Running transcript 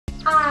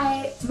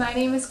Hi, my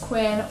name is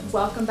Quinn.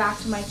 Welcome back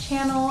to my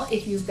channel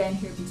if you've been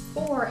here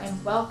before,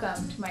 and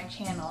welcome to my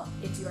channel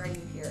if you are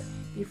new here.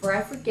 Before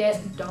I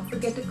forget, don't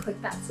forget to click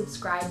that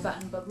subscribe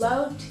button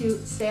below to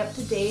stay up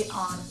to date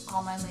on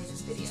all my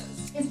latest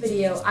videos. In this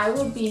video, I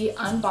will be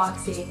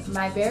unboxing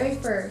my very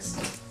first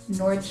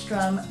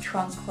Nordstrom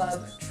Trunk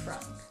Club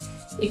trunk.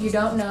 If you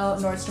don't know,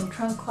 Nordstrom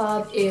Trunk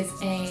Club is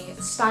a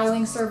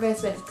styling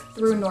service that's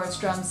through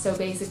Nordstrom. So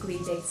basically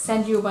they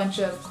send you a bunch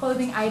of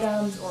clothing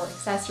items or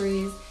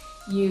accessories.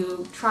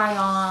 You try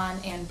on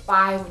and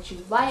buy what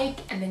you like,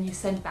 and then you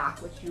send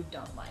back what you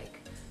don't like.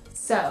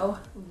 So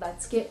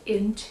let's get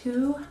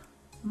into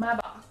my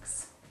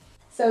box.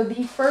 So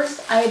the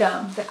first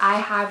item that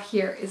I have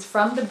here is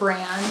from the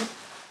brand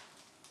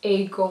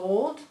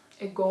Agolde,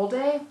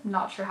 I'm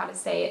not sure how to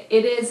say it.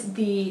 It is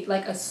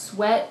like a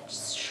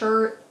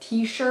sweatshirt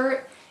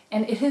t-shirt,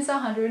 and it is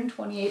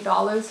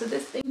 $128, so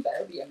this thing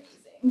better be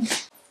amazing.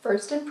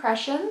 First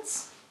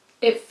impressions,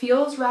 it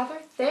feels rather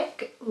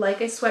thick,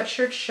 like a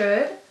sweatshirt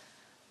should.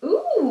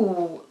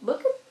 Ooh,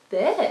 look at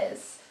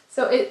this.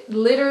 So it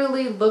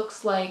literally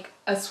looks like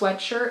a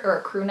sweatshirt or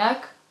a crew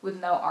neck with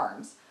no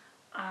arms.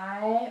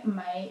 I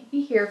might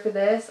be here for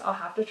this. I'll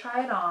have to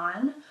try it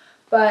on.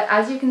 But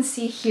as you can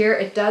see here,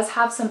 it does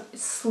have some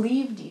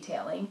sleeve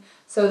detailing.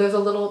 So there's a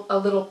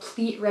little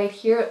pleat right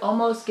here. It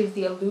almost gives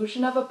the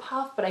illusion of a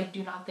puff, but I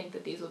do not think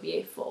that these will be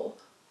a full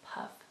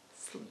puff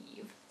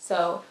sleeve.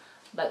 So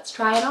let's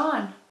try it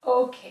on.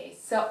 Okay,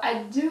 so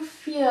I do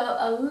feel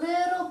a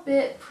little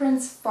bit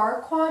Prince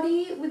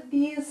Farquaad-y with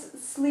these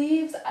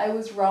sleeves. I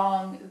was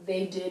wrong,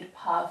 they did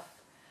puff.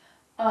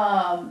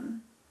 I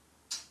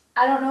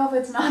don't know if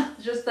it's not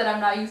just that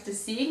I'm not used to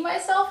seeing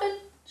myself in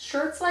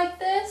shirts like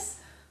this,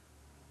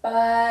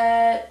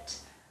 but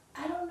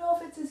I don't know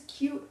if it's as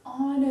cute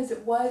on as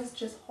it was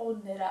just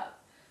holding it up.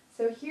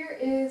 So here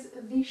is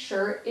the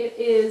shirt. It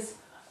is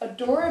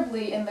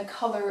adorably in the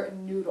color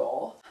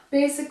noodle.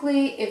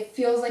 Basically, it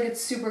feels like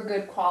it's super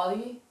good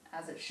quality,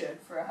 as it should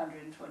for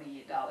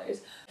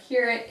 $128.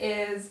 Here it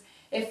is.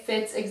 It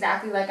fits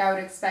exactly like I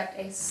would expect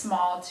a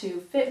small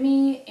to fit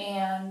me,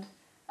 and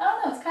I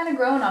don't know, it's kind of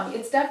growing on me.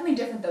 It's definitely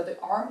different though.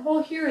 The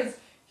armhole here is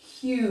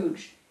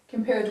huge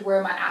compared to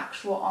where my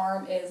actual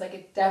arm is. Like,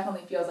 it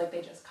definitely feels like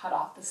they just cut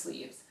off the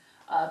sleeves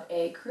of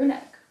a crew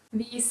neck.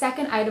 The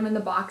second item in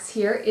the box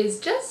here is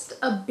just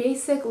a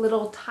basic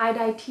little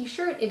tie-dye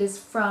t-shirt. It is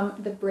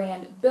from the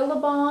brand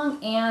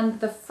Billabong, and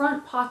the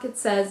front pocket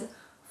says,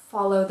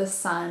 "Follow the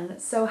sun."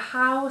 So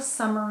how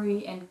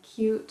summery and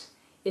cute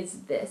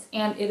is this?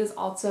 And it is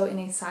also in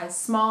a size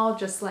small,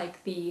 just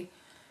like the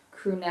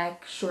crew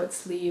neck short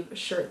sleeve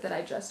shirt that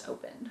I just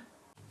opened.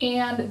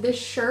 And this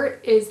shirt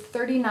is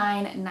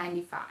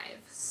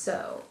 $39.95,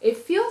 so it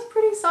feels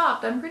pretty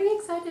soft. I'm pretty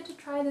excited to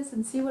try this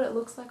and see what it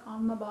looks like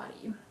on my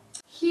body.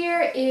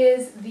 Here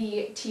is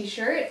the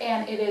t-shirt,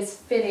 and it is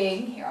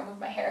fitting, here I'll move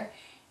my hair,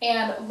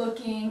 and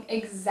looking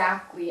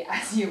exactly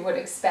as you would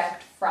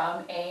expect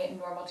from a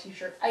normal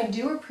t-shirt. I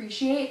do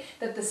appreciate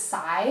that the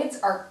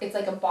sides it's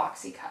like a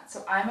boxy cut.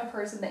 So I'm a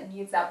person that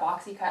needs that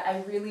boxy cut.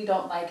 I really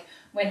don't like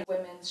when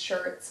women's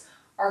shirts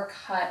are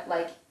cut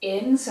like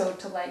in, so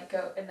to like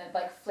go and then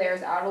like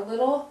flares out a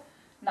little.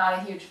 Not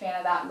a huge fan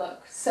of that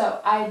look.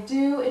 So I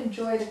do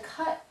enjoy the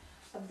cut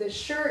of this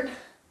shirt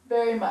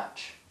very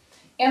much.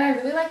 And I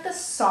really like the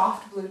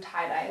soft blue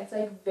tie-dye. It's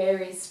like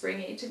very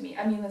springy to me.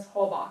 I mean, this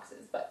whole box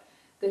is, but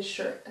this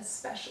shirt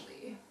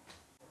especially.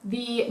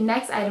 The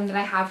next item that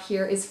I have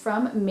here is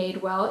from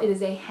Madewell. It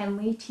is a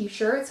Henley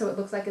t-shirt, so it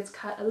looks like it's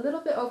cut a little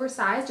bit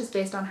oversized just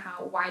based on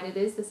how wide it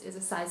is. This is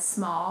a size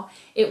small.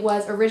 It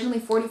was originally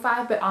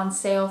 $45, but on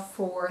sale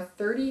for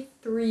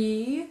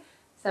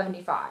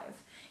 $33.75.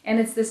 And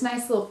it's this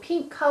nice little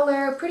pink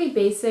color, pretty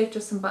basic,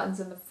 just some buttons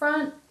in the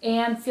front,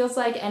 and feels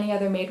like any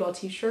other Madewell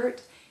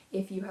t-shirt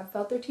if you have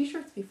felt their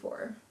t-shirts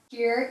before.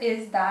 Here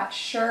is that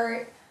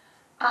shirt.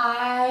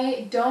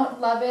 I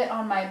don't love it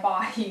on my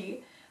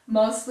body,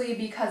 mostly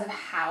because of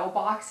how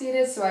boxy it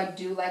is. So I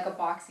do like a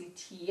boxy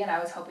tee, and I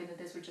was hoping that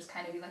this would just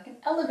kind of be like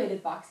an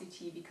elevated boxy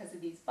tee because of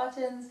these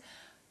buttons,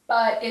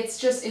 but it's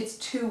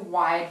too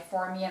wide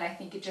for me, and I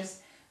think it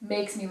just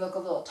makes me look a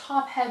little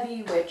top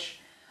heavy, which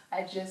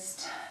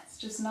it's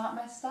just not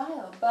my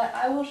style, but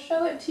I will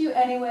show it to you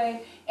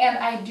anyway. And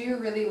I do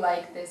really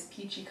like this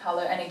peachy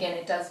color, and again,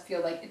 it does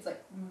feel like it's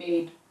like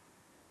made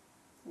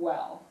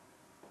well.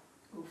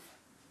 Oof.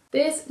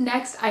 This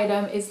next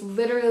item is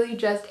literally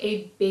just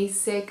a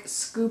basic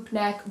scoop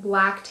neck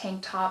black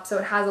tank top. So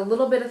it has a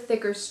little bit of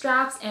thicker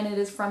straps, and it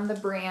is from the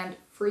brand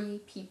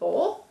Free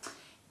People.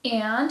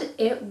 And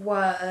it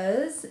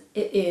is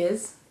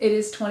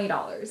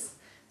 $20.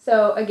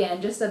 So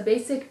again, just a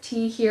basic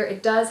tee here.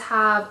 It does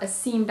have a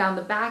seam down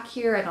the back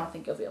here. I don't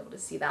think you'll be able to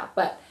see that,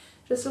 but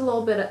just a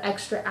little bit of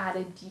extra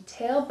added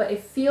detail, but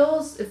it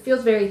feels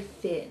very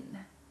thin.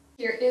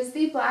 Here is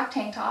the black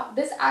tank top.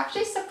 This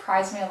actually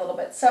surprised me a little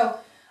bit.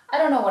 So I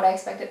don't know what I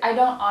expected. I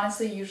don't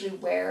honestly usually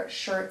wear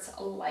shirts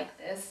like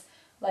this,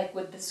 like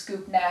with the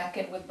scoop neck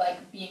and with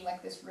like being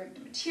like this ribbed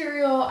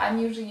material. I'm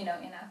usually, you know,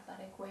 in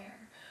athletic wear.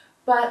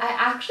 But I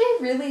actually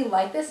really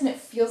like this, and it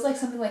feels like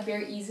something like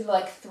very easy to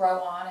like throw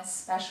on,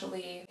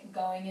 especially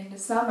going into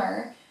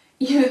summer.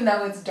 Even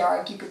though it's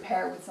dark, you could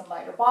pair it with some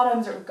lighter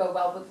bottoms or it would go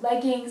well with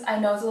leggings. I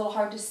know it's a little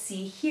hard to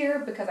see here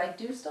because I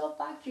do still have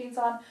black jeans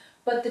on,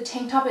 but the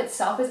tank top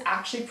itself is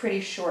actually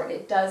pretty short.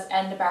 It does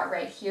end about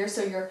right here.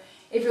 So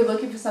if you're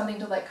looking for something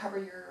to like cover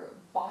your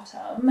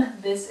bottom,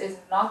 this is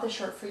not the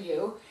shirt for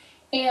you.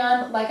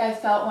 And like I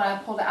felt when I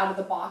pulled it out of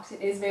the box,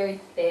 it is very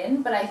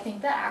thin, but I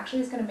think that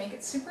actually is going to make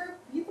it super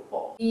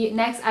beautiful. The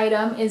next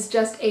item is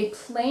just a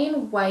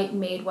plain white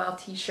Madewell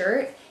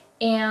t-shirt.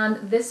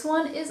 And this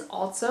one is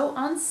also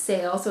on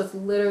sale, so it's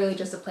literally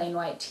just a plain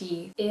white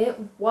tee. It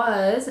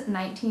was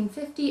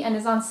 $19.50 and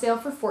is on sale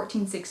for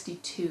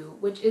 $14.62,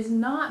 which is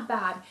not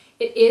bad.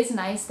 It is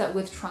nice that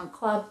with Trunk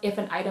Club, if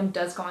an item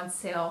does go on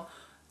sale,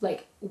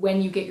 like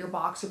when you get your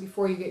box or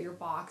before you get your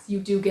box, you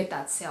do get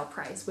that sale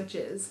price, which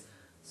is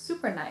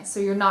super nice. So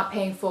you're not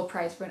paying full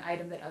price for an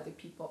item that other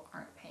people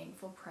aren't paying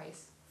full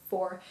price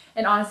for.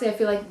 And honestly, I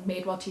feel like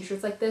Madewell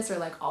t-shirts like this are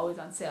like always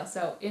on sale.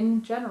 So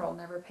in general,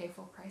 never pay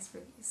full price for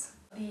these.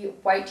 The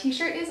white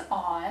t-shirt is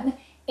on,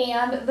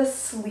 and the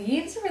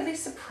sleeves really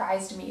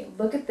surprised me.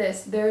 Look at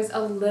this. There's a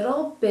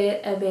little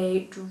bit of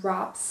a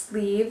drop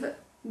sleeve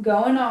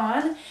going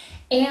on,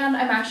 and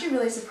I'm actually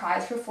really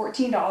surprised. For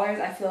 $14,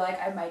 I feel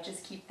like I might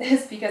just keep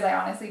this because I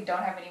honestly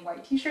don't have any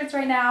white t-shirts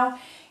right now.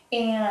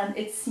 And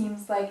it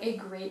seems like a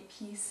great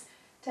piece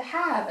to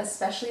have,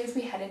 especially as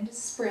we head into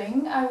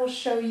spring. I will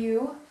show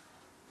you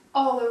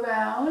all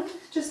around.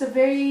 Just a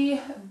very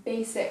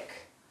basic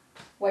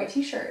white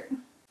t-shirt.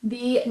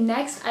 The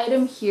next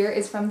item here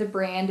is from the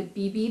brand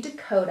BB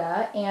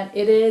Dakota, and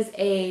it is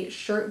a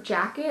shirt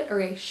jacket,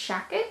 or a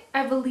shacket,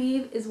 I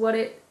believe is what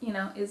it,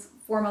 is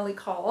formally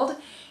called.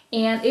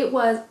 And it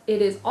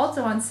is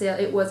also on sale.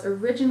 It was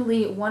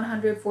originally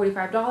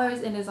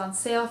 $145 and is on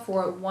sale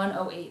for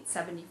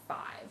 $108.75.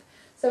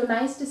 So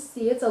nice to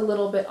see it's a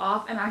little bit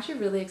off. I'm actually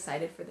really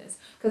excited for this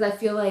because I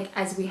feel like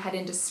as we head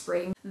into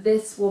spring,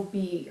 this will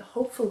be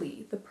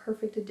hopefully the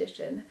perfect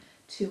addition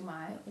to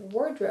my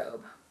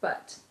wardrobe.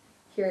 But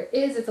here it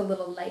is. It's a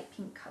little light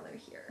pink color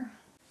here.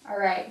 All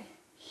right,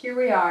 here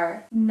we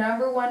are.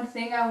 Number one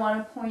thing I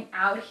want to point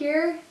out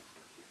here,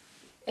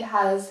 it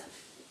has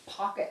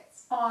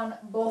pockets on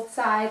both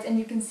sides, and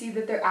you can see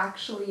that they're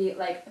actually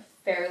like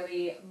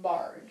fairly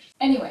large.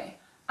 Anyway,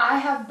 I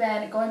have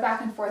been going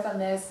back and forth on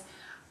this.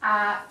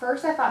 At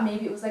first I thought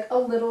maybe it was like a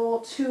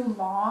little too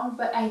long,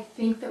 but I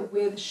think that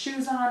with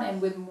shoes on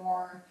and with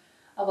more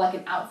of like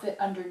an outfit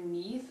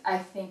underneath, I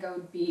think it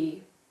would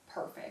be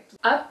perfect.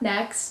 Up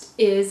next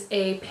is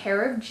a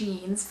pair of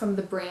jeans from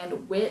the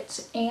brand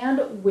Wit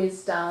and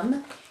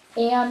Wisdom,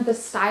 and the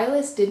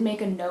stylist did make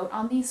a note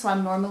on these, so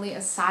I'm normally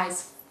a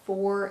size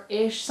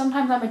 4-ish.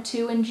 Sometimes I'm a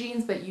 2 in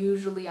jeans, but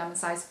usually I'm a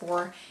size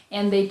 4,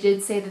 and they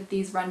did say that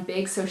these run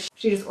big, so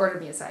she just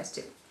ordered me a size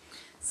 2.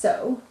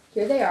 So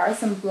here they are,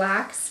 some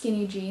black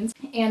skinny jeans,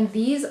 and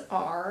these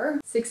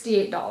are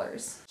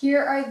 $68.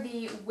 Here are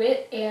the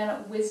Wit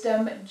and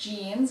Wisdom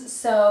jeans.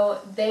 So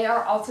they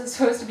are also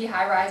supposed to be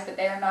high-rise, but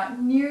they are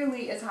not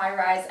nearly as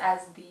high-rise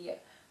as the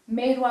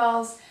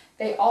Madewells.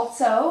 They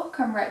also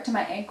come right to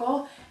my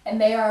ankle, and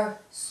they are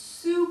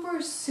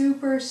super,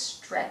 super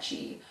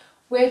stretchy,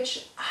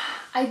 which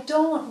I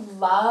don't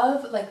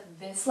love, like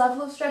this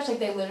level of stretch. Like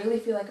they literally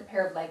feel like a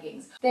pair of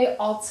leggings. They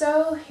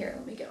also, here,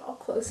 let me get all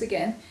close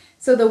again.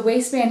 So the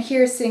waistband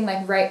here is sitting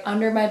like right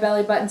under my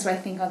belly button. So I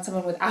think on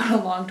someone without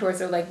a long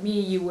torso like me,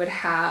 you would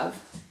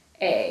have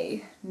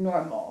a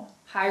normal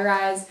high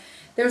rise.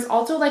 There's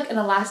also like an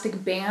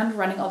elastic band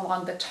running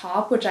along the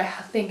top, which I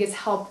think is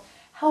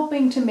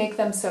helping to make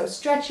them so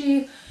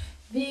stretchy.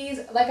 These,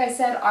 like I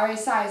said, are a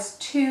size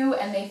 2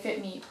 and they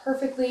fit me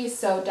perfectly.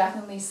 So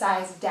definitely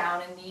size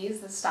down in these.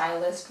 The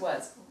stylist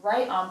was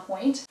right on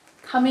point.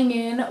 Coming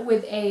in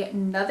with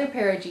another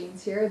pair of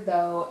jeans here,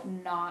 though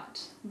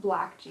not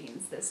black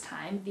jeans this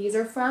time. These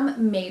are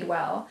from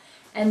Madewell,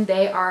 and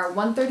they are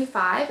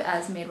 $135,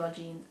 as Madewell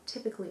jeans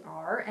typically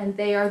are, and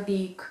they are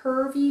the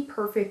Curvy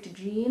Perfect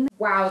jean.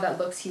 Wow, that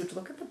looks huge.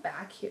 Look at the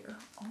back here.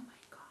 Oh my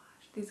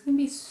gosh, these are gonna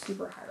be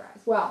super high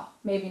rise. Well,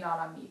 maybe not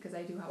on me because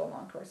I do have a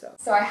long torso.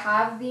 So I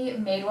have the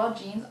Madewell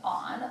jeans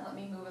on. Let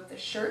me move up the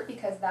shirt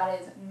because that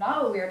is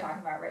not what we are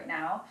talking about right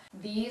now.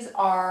 These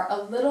are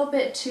a little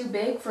bit too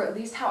big for at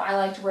least how I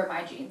like to wear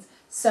my jeans.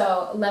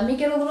 So let me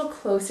get a little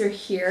closer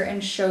here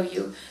and show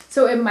you.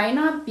 So it might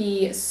not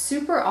be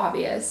super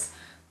obvious,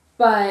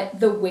 but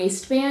the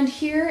waistband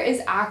here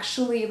is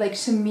actually, like,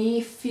 to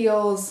me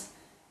feels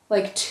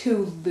like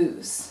too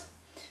loose.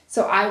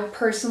 So I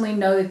personally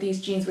know that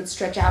these jeans would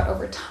stretch out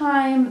over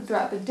time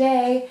throughout the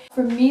day.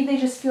 For me, they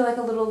just feel like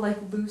a little like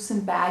loose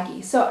and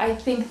baggy. So I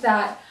think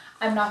that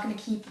I'm not gonna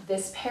keep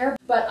this pair,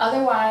 but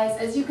otherwise,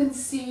 as you can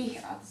see,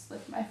 I'll just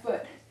lift my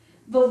foot.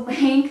 The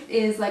length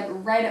is like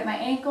right at my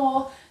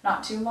ankle,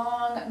 not too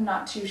long,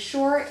 not too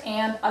short,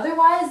 and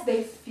otherwise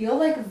they feel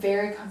like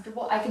very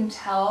comfortable. I can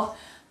tell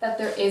that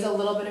there is a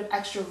little bit of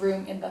extra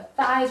room in the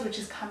thighs, which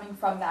is coming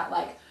from that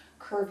like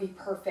curvy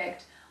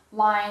perfect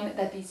line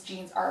that these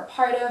jeans are a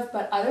part of,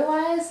 but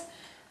otherwise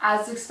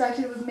As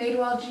expected with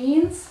Madewell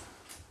jeans,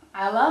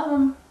 I love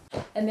them.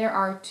 And there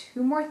are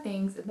 2 more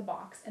things in the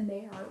box, and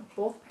they are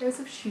both pairs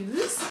of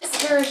shoes.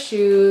 This pair of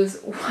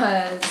shoes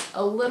was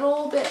a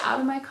little bit out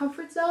of my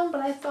comfort zone,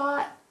 but I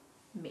thought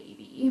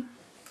maybe.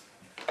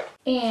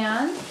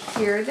 And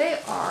here they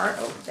are.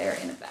 Oh, they're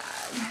in a bag.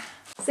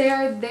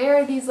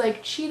 They're these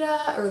like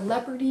cheetah or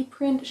leopardy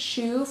print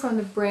shoe from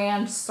the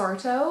brand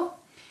Sarto,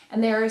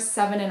 and they're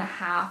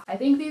 7.5. I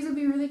think these would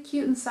be really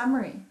cute and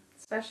summery,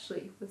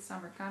 especially with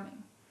summer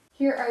coming.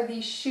 Here are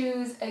these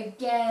shoes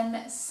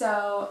again.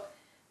 So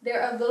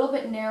they're a little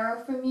bit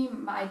narrow for me.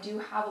 I do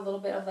have a little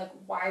bit of like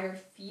wider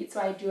feet,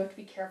 so I do have to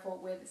be careful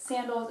with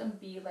sandals and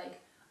be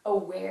like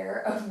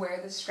aware of where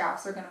the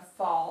straps are gonna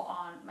fall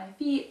on my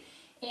feet.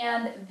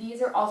 And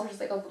these are also just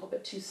like a little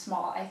bit too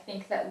small. I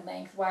think that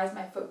lengthwise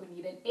my foot would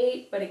need an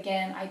 8, but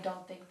again, I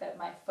don't think that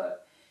my foot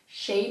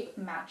shape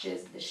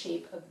matches the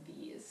shape of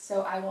these,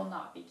 so I will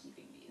not be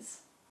keeping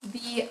these.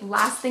 The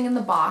last thing in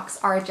the box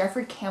are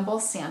Jeffrey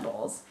Campbell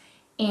sandals,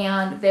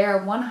 and they're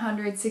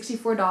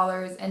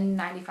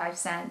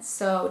 $164.95.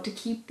 So to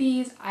keep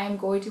these, I am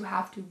going to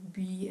have to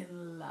be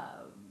in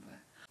love.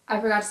 I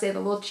forgot to say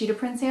the little cheetah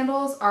print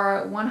sandals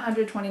are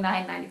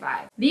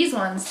 $129.95. These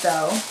ones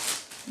though,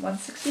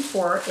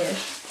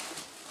 $164-ish.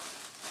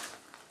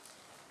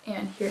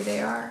 And here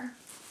they are.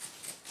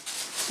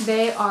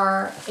 They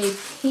are a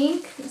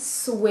pink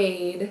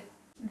suede.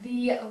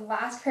 The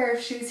last pair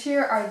of shoes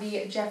here are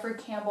the Jeffrey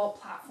Campbell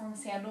platform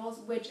sandals,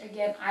 which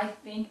again, I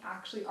think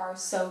actually are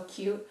so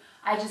cute.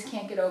 I just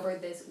can't get over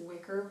this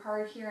wicker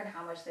part here and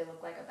how much they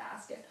look like a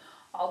basket.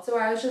 Also,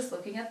 I was just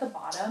looking at the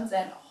bottoms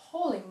and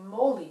holy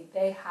moly,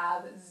 they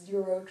have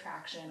 0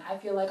 traction. I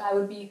feel like I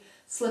would be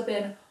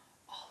slipping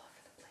all over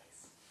the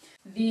place.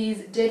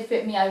 These did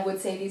fit me. I would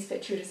say these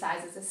fit true to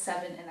size as a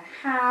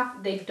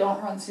 7.5. They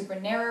don't run super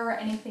narrow or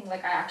anything.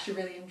 Like, I actually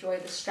really enjoy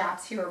the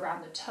straps here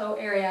around the toe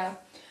area.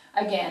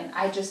 Again,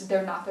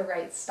 they're not the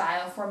right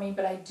style for me,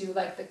 but I do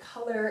like the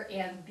color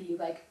and the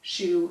like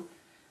shoe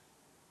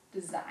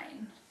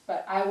design.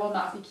 But I will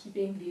not be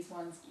keeping these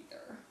ones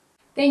either.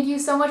 Thank you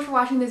so much for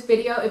watching this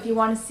video. If you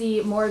want to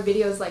see more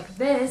videos like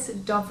this,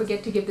 don't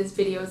forget to give this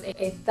video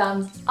a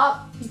thumbs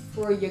up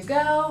before you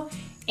go,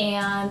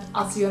 and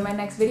I'll see you in my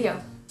next video.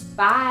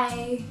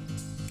 Bye!